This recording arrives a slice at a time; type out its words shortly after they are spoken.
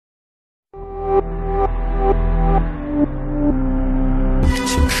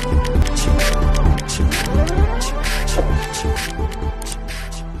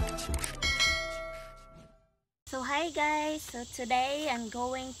So today I'm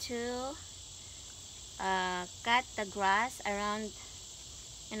going to cut the grass around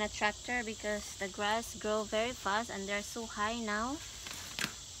in a tractor because the grass grow very fast and they're so high now.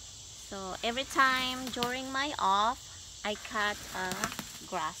 So every time during my off, I cut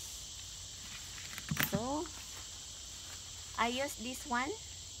grass. So I use this one.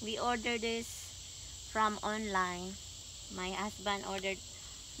 We ordered this from online. My husband ordered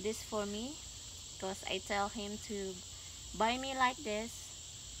this for me because I tell him to buy me like this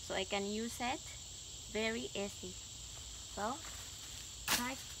so I can use it very easy. So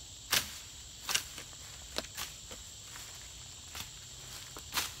right.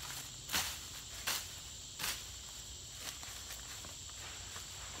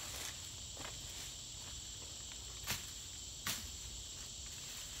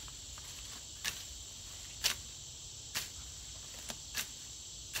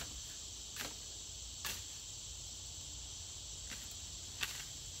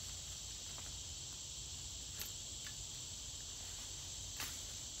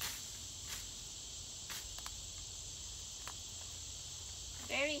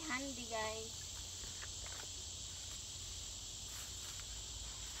 Very handy, guys.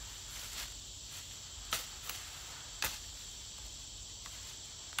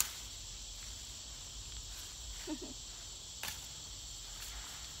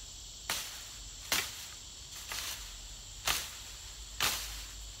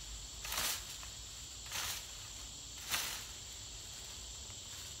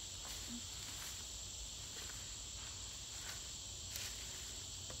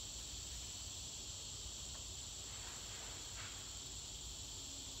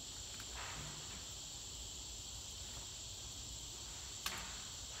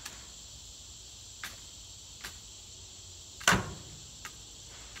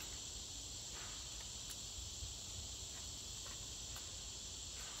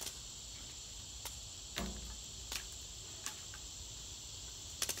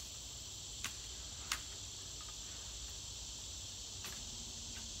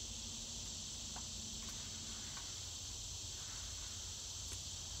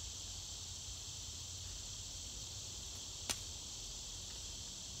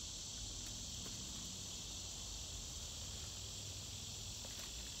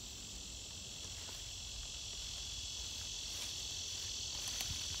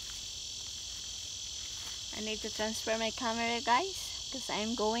 I need to transfer my camera, guys, because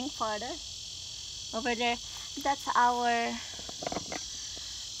I'm going farther. Over there, that's our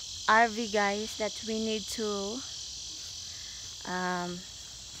RV, guys, that we need um,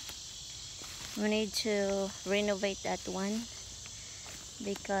 to renovate that one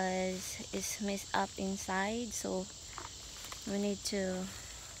because it's messed up inside. So we need to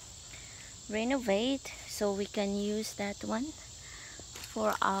renovate so we can use that one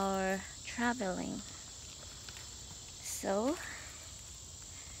for our traveling. So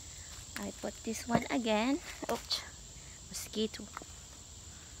I put this one again. Oops, mosquito.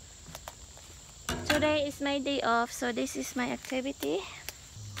 Today is my day off, so this is my activity.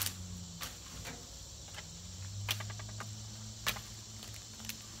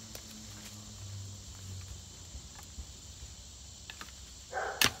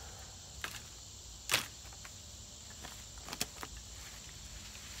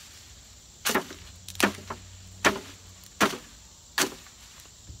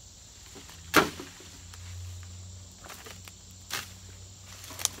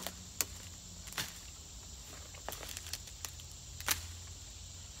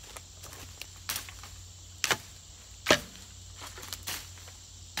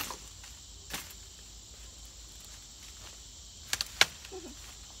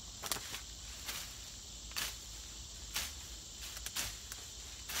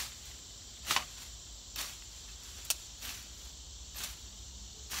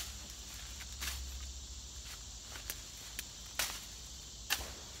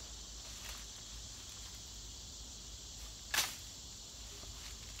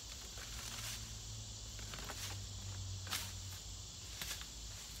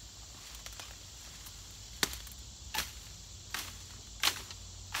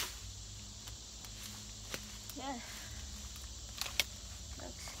 Yeah,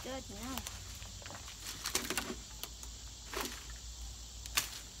 looks good now.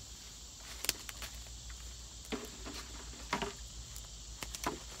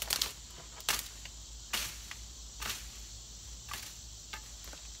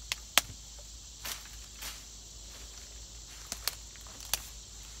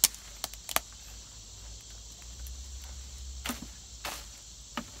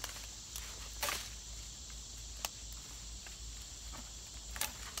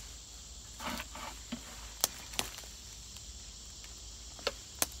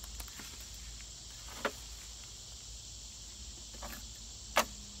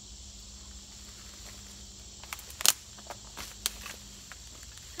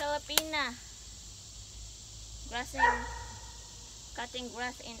 Filipina. Cutting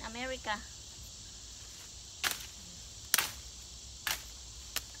grass in America.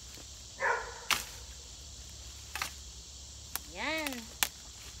 Yan.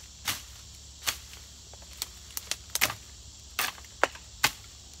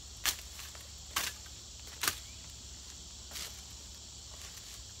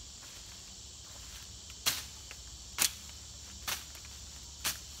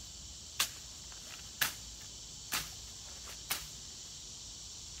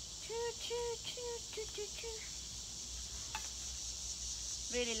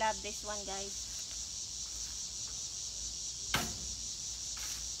 Really love this one, guys.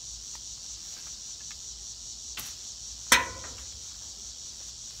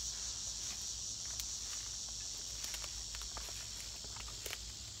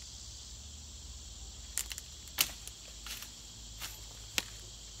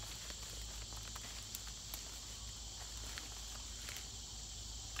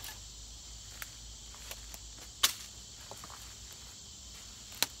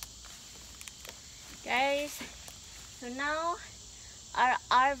 Guys, so now our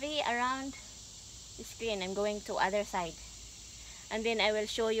RV around the screen. I'm going to other side, and then I will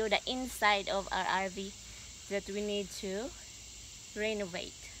show you the inside of our RV that we need to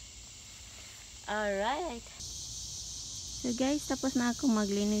renovate. Alright. So guys, tapos na ako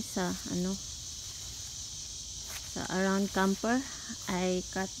maglinis sa sa around camper. I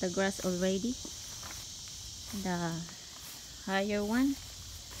cut the grass already, the higher one.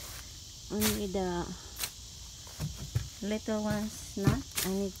 Only the little ones not.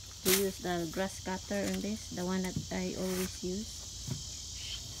 I need to use the grass cutter on this, the one that I always use.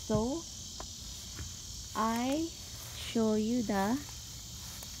 So I show you the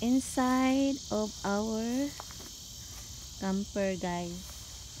inside of our camper, guys.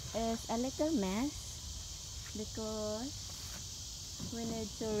 It's a little mess because we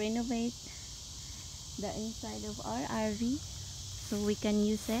need to renovate the inside of our RV so we can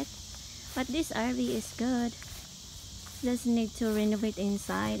use it. But this RV is good. Just need to renovate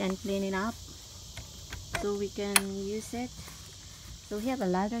inside and clean it up so we can use it. So we have a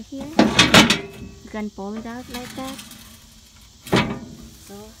ladder here. You can pull it out like that.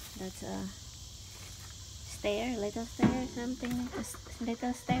 So that's a stair, little stair, something like a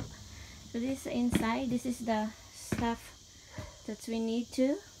little step. So this inside, this is the stuff that we need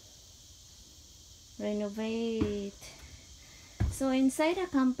to renovate. So inside a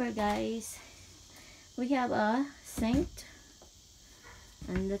camper, guys, we have a sink,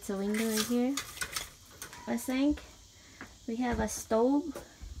 and that's a window right here. A sink. We have a stove,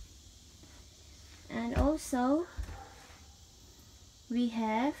 and also we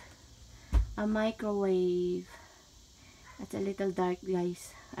have a microwave. It's a little dark,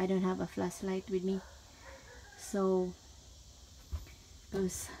 guys. I don't have a flashlight with me, so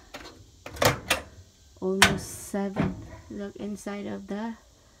it's almost 7. Look inside of the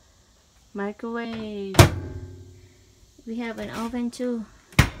microwave. We have an oven too.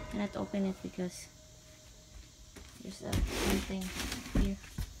 Cannot open it because there's something here.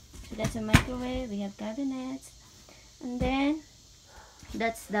 So that's a microwave. We have cabinets, and then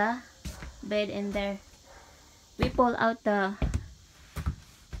that's the bed in there. We pull out the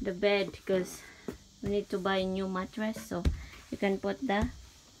bed because we need to buy a new mattress, so you can put the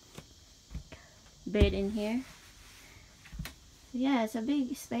bed in here. Yeah, it's a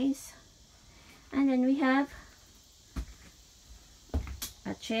big space. And then we have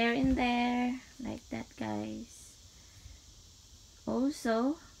a chair in there like that, guys.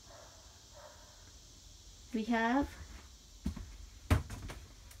 Also we have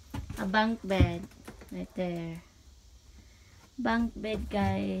a bunk bed right there. Bunk bed,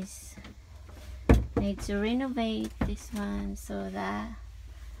 guys. Need to renovate this one so that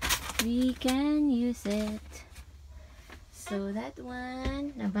we can use it. So that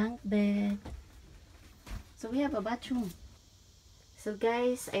one, the bunk bed. So we have a bathroom. So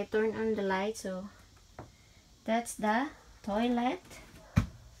guys, I turn on the light. So that's the toilet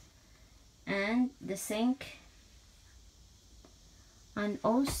and the sink. And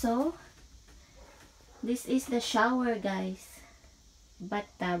also this is the shower, guys.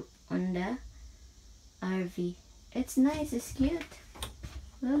 Bathtub on the RV. It's nice, it's cute.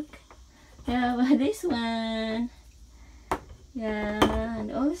 Look. How about this one? Yeah,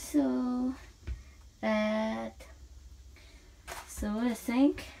 and also that. So I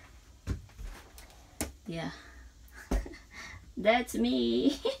think, yeah, that's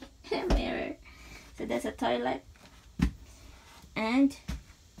me. Mirror. So that's a toilet and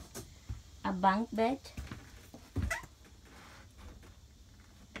a bunk bed.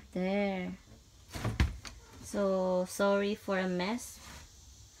 there. So sorry for a mess,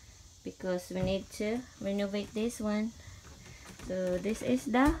 because we need to renovate this one. So this is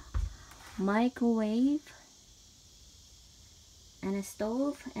the microwave and a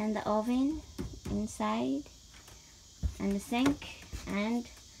stove and the oven inside and the sink, and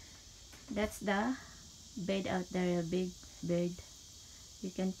that's the bed out there, a big bed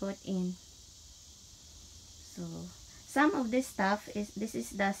you can put in. So some of this stuff is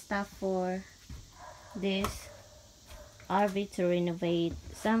the stuff for this RV to renovate.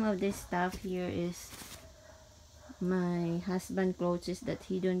 Some of this stuff here is my husband clothes that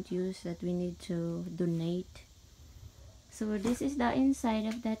he don't use, that we need to donate. So this is the inside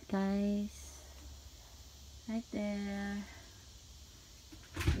of that, guys. Right there.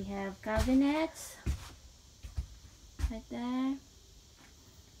 We have cabinets right there.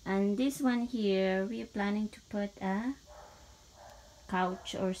 And this one here, we are planning to put a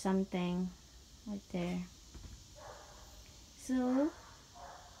couch or something right there. So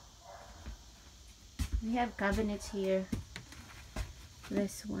we have cabinets here.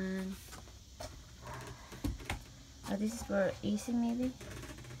 This one. Oh, this is for AC maybe.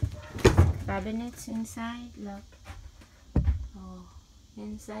 Cabinets inside, look. Oh,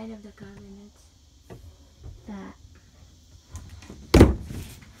 inside of the cabinets. That.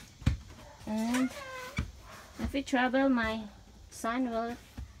 And if we travel, my son will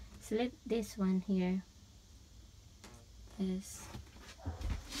sleep this one here. Yes.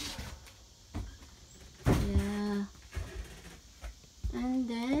 Yeah. And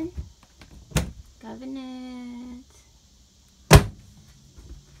then cabinets.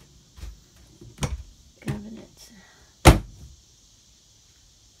 Cabinets.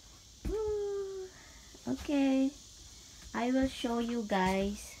 Woo. Okay. I will show you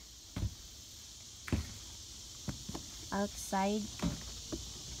guys outside.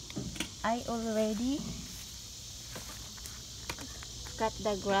 I already cut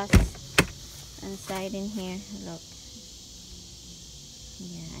the grass inside in here. Look.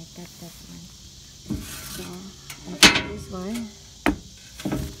 Yeah, I cut that one. So I cut this one.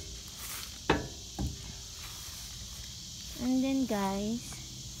 And then, guys,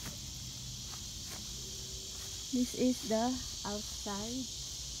 this is the outside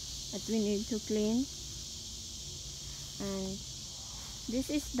that we need to clean. And this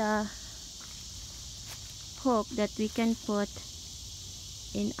is the hook that we can put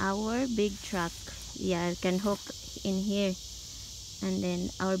in our big truck. Yeah, it can hook in here, and then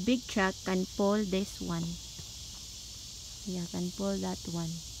our big truck can pull this one. Yeah, can pull that one.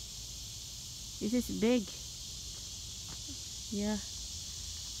 This is big. Yeah,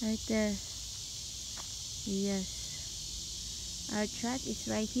 right there. Yes, our truck is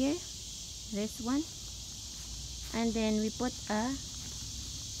right here, this one. And then we put a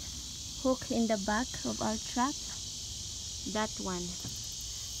hook in the back of our truck. That one.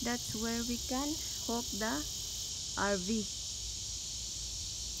 That's where we can hook the RV.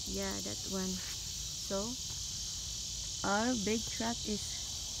 Yeah, that one. So our big truck is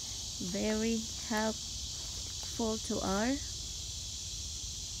very helpful to our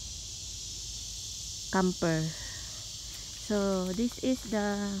camper. So this is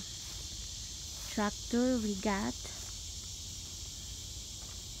the tractor we got.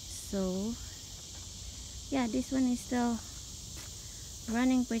 So yeah, this one is still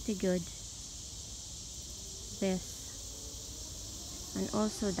running pretty good. This and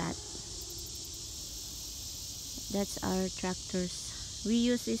also that's our tractors. We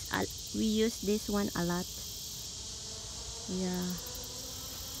use this one a lot. Yeah,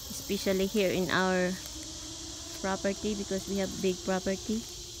 especially here in our property, because we have big property.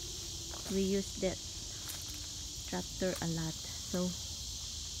 We use that tractor a lot. So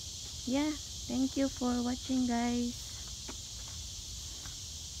yeah, thank you for watching, guys.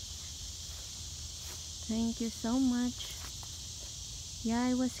 Thank you so much. Yeah,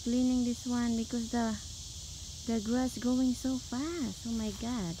 I was cleaning this one because the grass going so fast. Oh my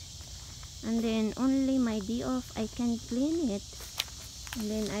god. And then only my day off I can clean it.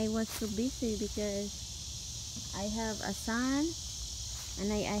 And then I was so busy because I have a son and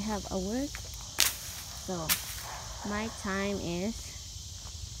I have a work. So my time is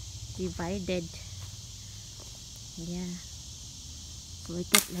divided. Yeah, so like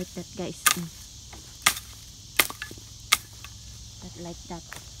that, guys. That like that.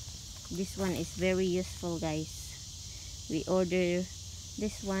 This one is very useful, guys. We order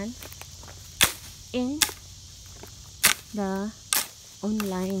this one in the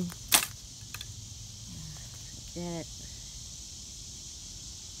online. That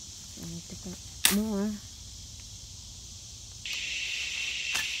I need to cut more.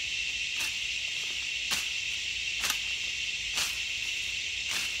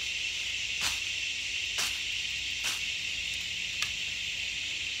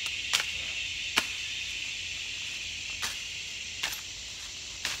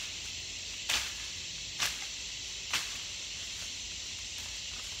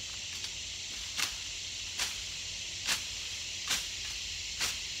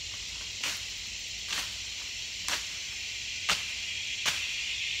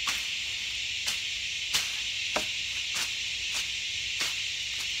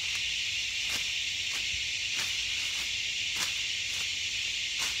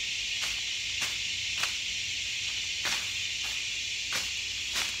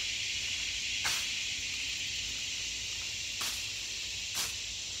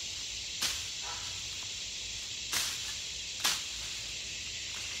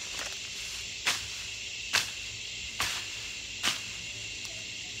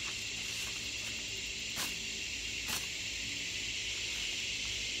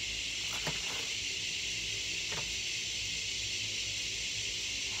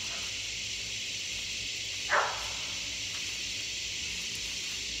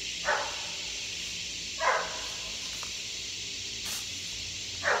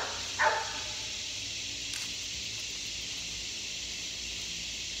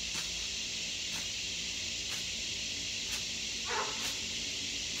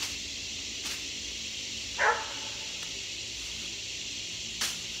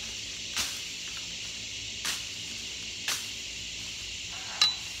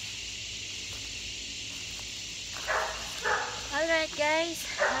 Alright guys,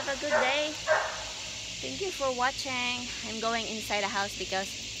 have a good day. Thank you for watching. I'm going inside the house because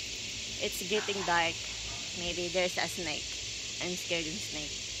it's getting dark. Maybe there's a snake. I'm scared of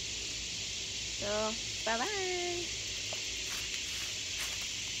snake. So, bye-bye.